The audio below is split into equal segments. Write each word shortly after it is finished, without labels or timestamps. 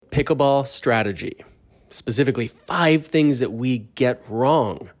pickleball strategy, specifically 5 things that we get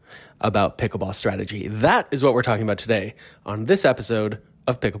wrong about pickleball strategy. That is what we're talking about today on this episode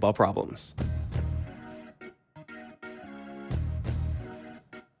of Pickleball Problems.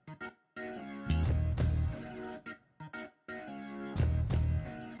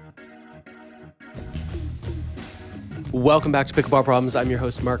 Welcome back to Pickleball Problems. I'm your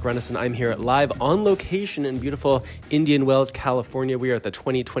host, Mark Renneson. I'm here live on location in beautiful Indian Wells, California. We are at the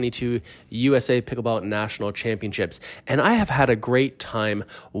 2022 USA Pickleball National Championships, and I have had a great time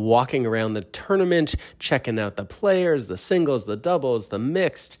walking around the tournament, checking out the players, the singles, the doubles, the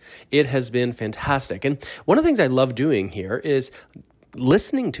mixed. It has been fantastic. And one of the things I love doing here is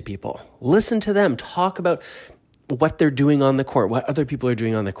listening to people, listen to them, talk about what they're doing on the court, what other people are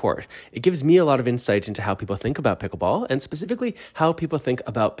doing on the court. It gives me a lot of insight into how people think about pickleball and specifically how people think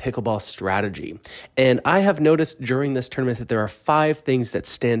about pickleball strategy. And I have noticed during this tournament that there are 5 things that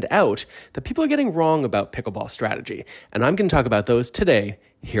stand out that people are getting wrong about pickleball strategy. And I'm going to talk about those today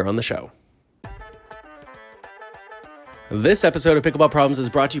here on the show. This episode of Pickleball Problems is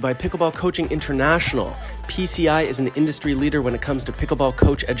brought to you by Pickleball Coaching International. PCI is an industry leader when it comes to pickleball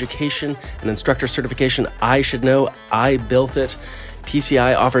coach education and instructor certification. I should know, I built it.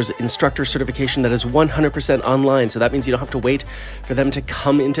 PCI offers instructor certification that is 100% online, so that means you don't have to wait for them to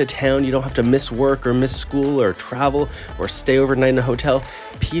come into town. You don't have to miss work or miss school or travel or stay overnight in a hotel.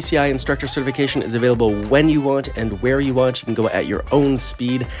 PCI instructor certification is available when you want and where you want. You can go at your own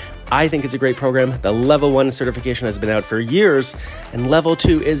speed. I think it's a great program. The Level 1 certification has been out for years, and Level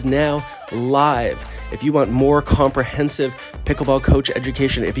 2 is now live. If you want more comprehensive pickleball coach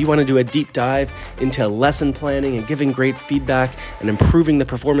education, if you want to do a deep dive into lesson planning and giving great feedback and improving the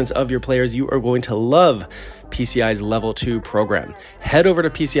performance of your players, you are going to love PCI's Level 2 program. Head over to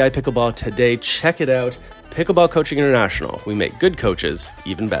PCI Pickleball today. Check it out. Pickleball Coaching International. We make good coaches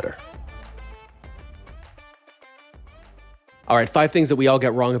even better. All right, 5 things that we all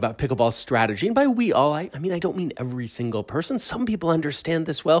get wrong about pickleball strategy. And by we all, I don't mean every single person. Some people understand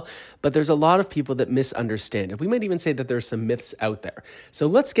this well, but there's a lot of people that misunderstand it. We might even say that there's some myths out there. So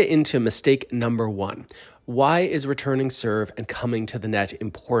let's get into mistake number 1. Why is returning serve and coming to the net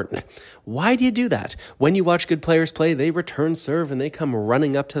important? Why do you do that? When you watch good players play, they return serve and they come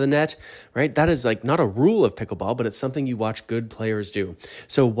running up to the net, right? That is like not a rule of pickleball, but it's something you watch good players do.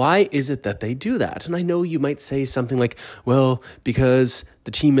 So why is it that they do that? And I know you might say something like, well, because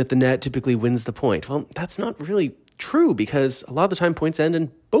the team at the net typically wins the point. Well, that's not really true because a lot of the time points end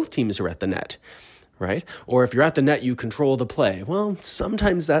and both teams are at the net. Right? Or if you're at the net, you control the play. Well,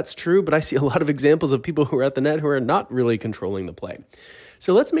 sometimes that's true, but I see a lot of examples of people who are at the net who are not really controlling the play.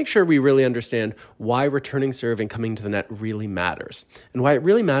 So let's make sure we really understand why returning serve and coming to the net really matters. And why it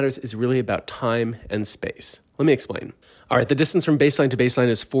really matters is really about time and space. Let me explain. All right, the distance from baseline to baseline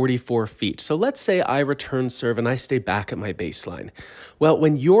is 44 feet. So let's say I return serve and I stay back at my baseline. Well,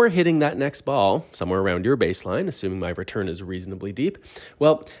 when you're hitting that next ball, somewhere around your baseline, assuming my return is reasonably deep,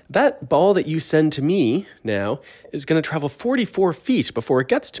 well, that ball that you send to me now is going to travel 44 feet before it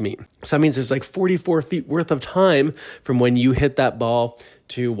gets to me. So that means there's like 44 feet worth of time from when you hit that ball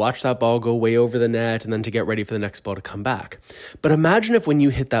to watch that ball go way over the net and then to get ready for the next ball to come back. But imagine if when you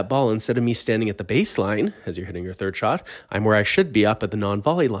hit that ball, instead of me standing at the baseline as you're hitting your third shot, I'm where I should be up at the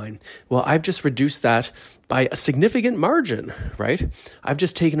non-volley line. Well, I've just reduced that by a significant margin, right? I've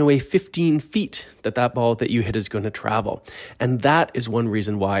just taken away 15 feet that ball that you hit is going to travel. And that is one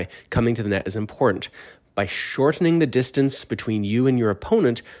reason why coming to the net is important. By shortening the distance between you and your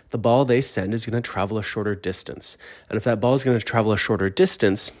opponent, the ball they send is going to travel a shorter distance. And if that ball is going to travel a shorter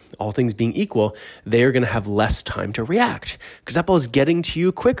distance, all things being equal, they are going to have less time to react because that ball is getting to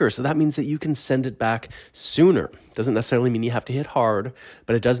you quicker. So that means that you can send it back sooner. Doesn't necessarily mean you have to hit hard,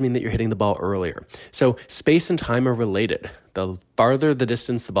 but it does mean that you're hitting the ball earlier. So space and time are related. The farther the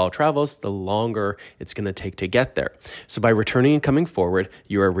distance the ball travels, the longer it's going to take to get there. So by returning and coming forward,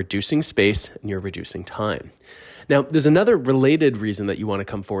 you are reducing space and you're reducing time. Now, there's another related reason that you want to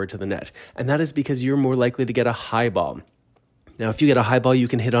come forward to the net, and that is because you're more likely to get a high ball. Now, if you get a high ball, you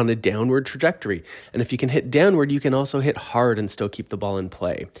can hit on a downward trajectory. And if you can hit downward, you can also hit hard and still keep the ball in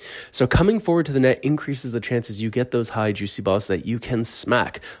play. So coming forward to the net increases the chances you get those high, juicy balls that you can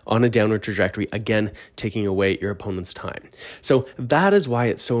smack on a downward trajectory, again, taking away your opponent's time. So that is why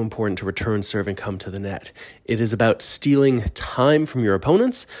it's so important to return serve and come to the net. It is about stealing time from your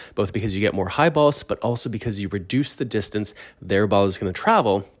opponents, both because you get more high balls, but also because you reduce the distance their ball is going to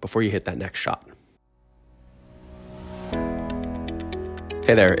travel before you hit that next shot.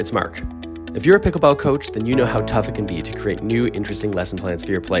 Hey there, it's Mark. If you're a pickleball coach, then you know how tough it can be to create new, interesting lesson plans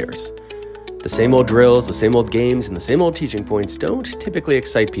for your players. The same old drills, the same old games, and the same old teaching points don't typically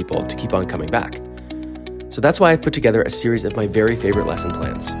excite people to keep on coming back. So that's why I put together a series of my very favorite lesson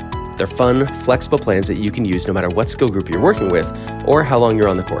plans. They're fun, flexible plans that you can use no matter what skill group you're working with or how long you're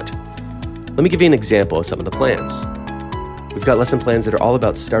on the court. Let me give you an example of some of the plans. We've got lesson plans that are all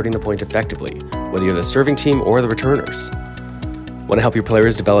about starting the point effectively, whether you're the serving team or the returners. Want to help your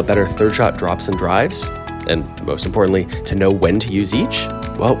players develop better third shot drops and drives? And most importantly, to know when to use each?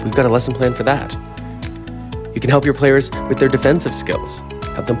 Well, we've got a lesson plan for that. You can help your players with their defensive skills,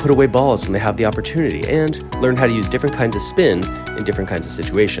 help them put away balls when they have the opportunity, and learn how to use different kinds of spin in different kinds of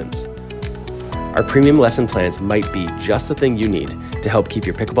situations. Our premium lesson plans might be just the thing you need to help keep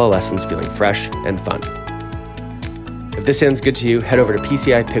your pickleball lessons feeling fresh and fun. If this sounds good to you, head over to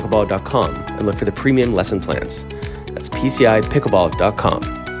PCIPickleball.com and look for the premium lesson plans. That's PCIPickleball.com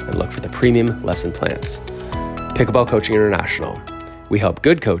and look for the premium lesson plans. Pickleball Coaching International. We help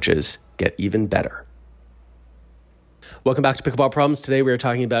good coaches get even better. Welcome back to Pickleball Problems. Today we are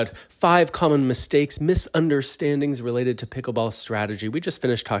talking about 5 common mistakes, misunderstandings related to pickleball strategy. We just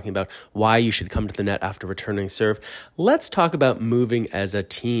finished talking about why you should come to the net after returning serve. Let's talk about moving as a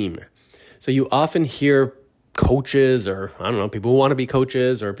team. So you often hear coaches or, people who want to be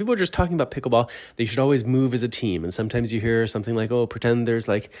coaches or people are just talking about pickleball, they should always move as a team. And sometimes you hear something like, pretend there's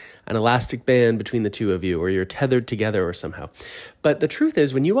like an elastic band between the two of you or you're tethered together or somehow. But the truth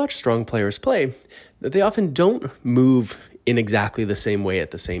is when you watch strong players play, that they often don't move in exactly the same way at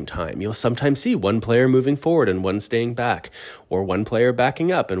the same time. You'll sometimes see one player moving forward and one staying back, or one player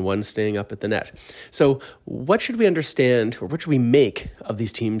backing up and one staying up at the net. So what should we understand, or what should we make of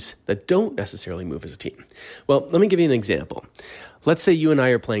these teams that don't necessarily move as a team? Well, let me give you an example. Let's say you and I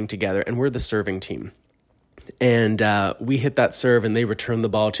are playing together and we're the serving team. And we hit that serve and they return the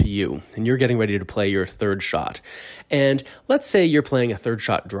ball to you and you're getting ready to play your third shot. And let's say you're playing a third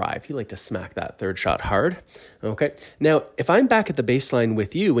shot drive. You like to smack that third shot hard. Okay. Now, if I'm back at the baseline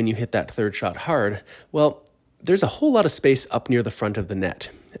with you when you hit that third shot hard, well, there's a whole lot of space up near the front of the net.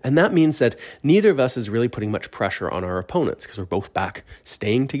 And that means that neither of us is really putting much pressure on our opponents because we're both back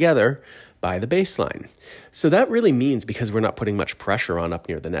staying together by the baseline. So that really means, because we're not putting much pressure on up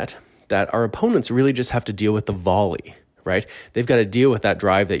near the net, that our opponents really just have to deal with the volley, right? They've got to deal with that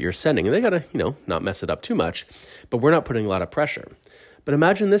drive that you're sending, and they got to, not mess it up too much, but we're not putting a lot of pressure. But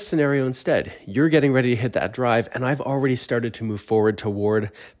imagine this scenario instead. You're getting ready to hit that drive, and I've already started to move forward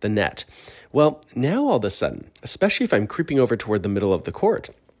toward the net. Well, now all of a sudden, especially if I'm creeping over toward the middle of the court,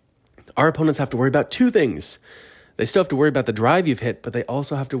 our opponents have to worry about 2 things. They still have to worry about the drive you've hit, but they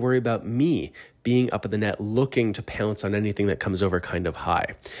also have to worry about me being up at the net looking to pounce on anything that comes over kind of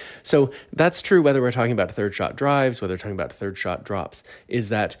high. So that's true whether we're talking about third shot drives, whether we're talking about third shot drops, is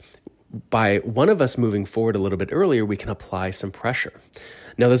that by one of us moving forward a little bit earlier, we can apply some pressure.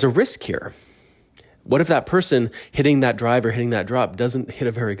 Now there's a risk here. What if that person hitting that drive or hitting that drop doesn't hit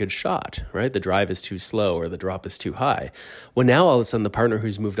a very good shot, right? The drive is too slow or the drop is too high. Well, now all of a sudden the partner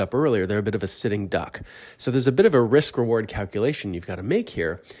who's moved up earlier, they're a bit of a sitting duck. So there's a bit of a risk-reward calculation you've got to make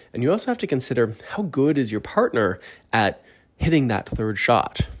here. And you also have to consider how good is your partner at hitting that third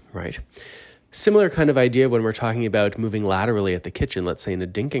shot, right? Similar kind of idea when we're talking about moving laterally at the kitchen, let's say in a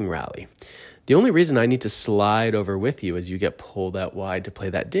dinking rally. The only reason I need to slide over with you as you get pulled out wide to play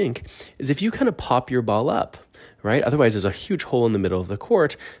that dink is if you kind of pop your ball up, right? Otherwise, there's a huge hole in the middle of the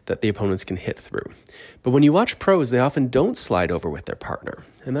court that the opponents can hit through. But when you watch pros, they often don't slide over with their partner.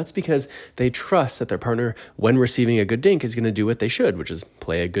 And that's because they trust that their partner, when receiving a good dink, is going to do what they should, which is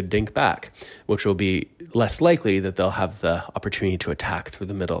play a good dink back, which will be less likely that they'll have the opportunity to attack through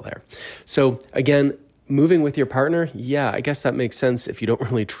the middle there. So again, moving with your partner, yeah, I guess that makes sense if you don't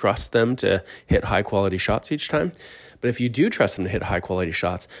really trust them to hit high quality shots each time. But if you do trust them to hit high quality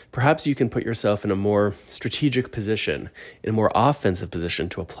shots, perhaps you can put yourself in a more strategic position, in a more offensive position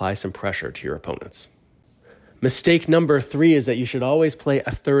to apply some pressure to your opponents. Mistake number 3 is that you should always play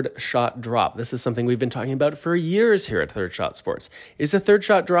a third shot drop. This is something we've been talking about for years here at Third Shot Sports. Is the third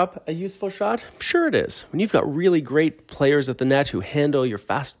shot drop a useful shot? Sure it is. When you've got really great players at the net who handle your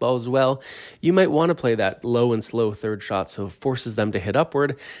fastballs well, you might want to play that low and slow third shot so it forces them to hit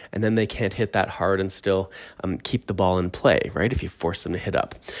upward, and then they can't hit that hard and still keep the ball in play, right, if you force them to hit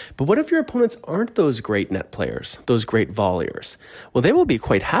up. But what if your opponents aren't those great net players, those great volleyers? Well, they will be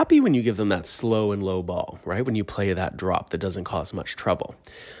quite happy when you give them that slow and low ball, right? When you play that drop that doesn't cause much trouble.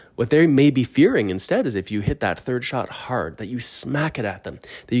 What they may be fearing instead is if you hit that third shot hard, that you smack it at them,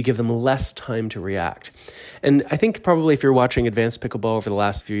 that you give them less time to react. And I think probably if you're watching advanced pickleball over the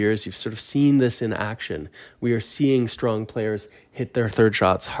last few years, you've sort of seen this in action. We are seeing strong players hit their third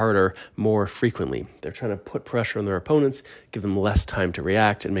shots harder more frequently. They're trying to put pressure on their opponents, give them less time to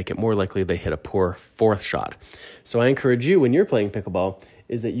react, and make it more likely they hit a poor fourth shot. So I encourage you, when you're playing pickleball,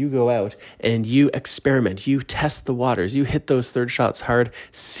 is that you go out and you experiment, you test the waters, you hit those third shots hard,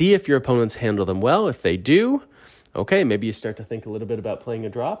 see if your opponents handle them well. If they do, okay, maybe you start to think a little bit about playing a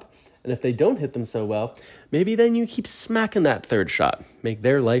drop. And if they don't hit them so well, maybe then you keep smacking that third shot, make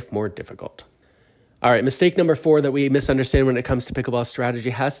their life more difficult. All right, mistake number 4 that we misunderstand when it comes to pickleball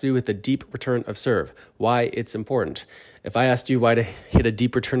strategy has to do with the deep return of serve, why it's important. If I asked you why to hit a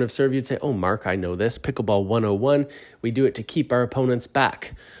deep return of serve, you'd say, oh, Mark, I know this. Pickleball 101, we do it to keep our opponents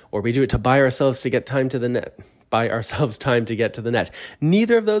back, or we do it to buy ourselves to get time to the net, buy ourselves time to get to the net.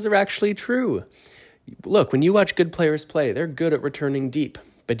 Neither of those are actually true. Look, when you watch good players play, they're good at returning deep.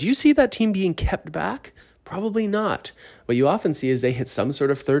 But do you see that team being kept back? Probably not. What you often see is they hit some sort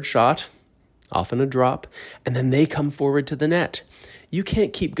of third shot, often a drop, and then they come forward to the net. You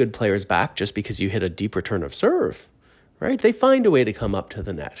can't keep good players back just because you hit a deep return of serve, right? They find a way to come up to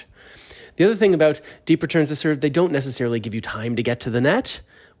the net. The other thing about deep returns of serve, they don't necessarily give you time to get to the net.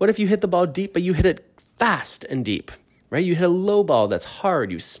 What if you hit the ball deep, but you hit it fast and deep, right? You hit a low ball that's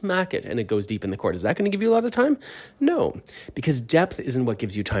hard, you smack it, and it goes deep in the court. Is that going to give you a lot of time? No, because depth isn't what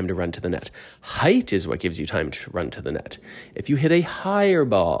gives you time to run to the net. Height is what gives you time to run to the net. If you hit a higher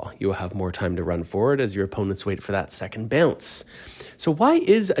ball, you will have more time to run forward as your opponents wait for that second bounce. So why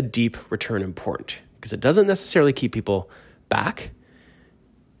is a deep return important? Because it doesn't necessarily keep people back,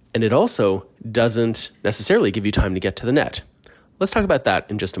 and it also doesn't necessarily give you time to get to the net. Let's talk about that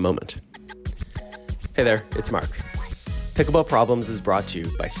in just a moment. Hey there, it's Mark. Pickleball Problems is brought to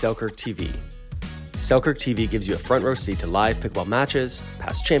you by Selkirk TV. Selkirk TV gives you a front row seat to live pickleball matches,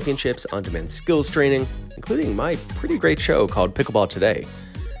 past championships, on-demand skills training, including my pretty great show called Pickleball Today,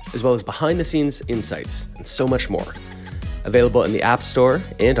 as well as behind-the-scenes insights and so much more. Available in the App Store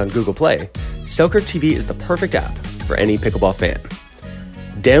and on Google Play, Selkirk TV is the perfect app for any pickleball fan.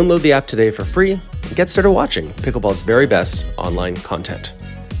 Download the app today for free and get started watching pickleball's very best online content.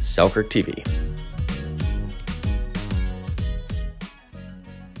 Selkirk TV.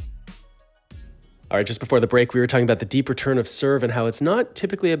 All right, just before the break, we were talking about the deep return of serve and how it's not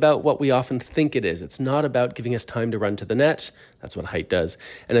typically about what we often think it is. It's not about giving us time to run to the net. That's what height does.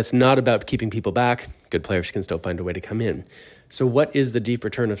 And it's not about keeping people back. Good players can still find a way to come in. So what is the deep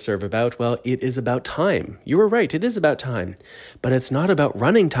return of serve about? Well, it is about time. You were right, it is about time. But it's not about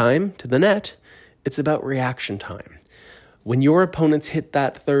running time to the net. It's about reaction time. When your opponents hit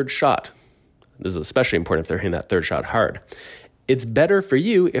that third shot, this is especially important if they're hitting that third shot hard, it's better for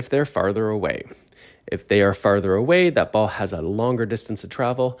you if they're farther away. If they are farther away, that ball has a longer distance to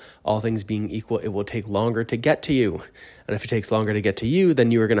travel. All things being equal, it will take longer to get to you. And if it takes longer to get to you,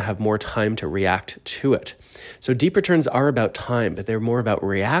 then you are going to have more time to react to it. So deep returns are about time, but they're more about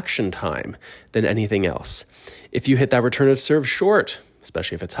reaction time than anything else. If you hit that return of serve short,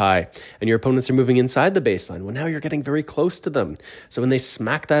 especially if it's high, and your opponents are moving inside the baseline, well, now you're getting very close to them. So when they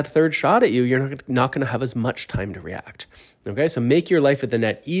smack that third shot at you, you're not going to have as much time to react. Okay, so make your life at the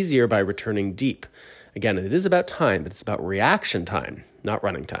net easier by returning deep. Again, it is about time, but it's about reaction time, not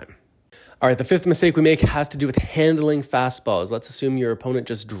running time. All right, the fifth mistake we make has to do with handling fastballs. Let's assume your opponent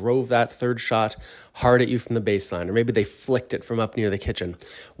just drove that third shot hard at you from the baseline, or maybe they flicked it from up near the kitchen.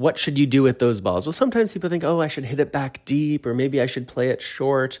 What should you do with those balls? Well, sometimes people think, oh, I should hit it back deep, or maybe I should play it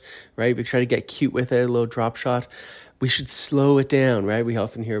short, right? We try to get cute with it, a little drop shot. We should slow it down, right? We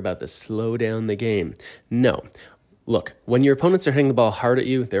often hear about this, slow down the game. No. Look, when your opponents are hitting the ball hard at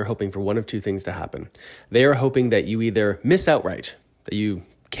you, they're hoping for one of two things to happen. They are hoping that you either miss outright, that you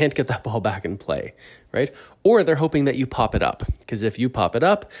can't get that ball back in play, right? Or they're hoping that you pop it up, because if you pop it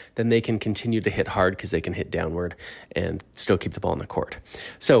up, then they can continue to hit hard because they can hit downward and still keep the ball in the court.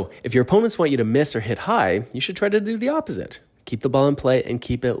 So if your opponents want you to miss or hit high, you should try to do the opposite. Keep the ball in play and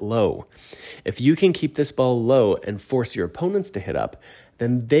keep it low. If you can keep this ball low and force your opponents to hit up,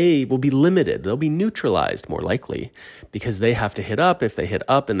 then they will be limited. They'll be neutralized more likely because they have to hit up. If they hit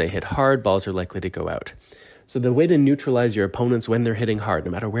up and they hit hard, balls are likely to go out. So the way to neutralize your opponents when they're hitting hard, no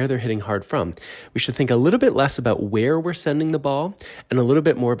matter where they're hitting hard from, we should think a little bit less about where we're sending the ball and a little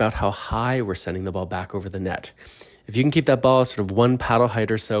bit more about how high we're sending the ball back over the net. If you can keep that ball sort of one paddle height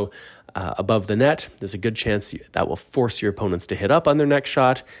or so above the net, there's a good chance that will force your opponents to hit up on their next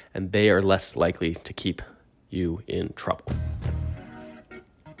shot, and they are less likely to keep you in trouble.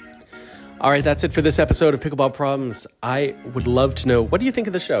 All right, that's it for this episode of Pickleball Problems. I would love to know, what do you think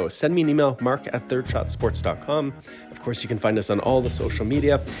of the show? Send me an email, mark@thirdshotsports.com. Of course, you can find us on all the social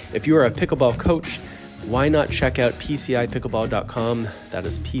media. If you are a pickleball coach, why not check out PCIpickleball.com? That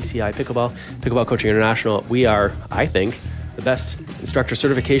is PCI Pickleball, Pickleball Coaching International. We are, I think, the best instructor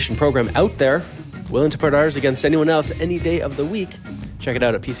certification program out there, willing to put ours against anyone else any day of the week. Check it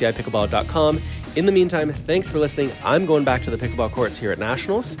out at PCIpickleball.com. In the meantime, thanks for listening. I'm going back to the pickleball courts here at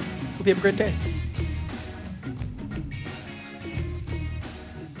Nationals. Hope you have a great day.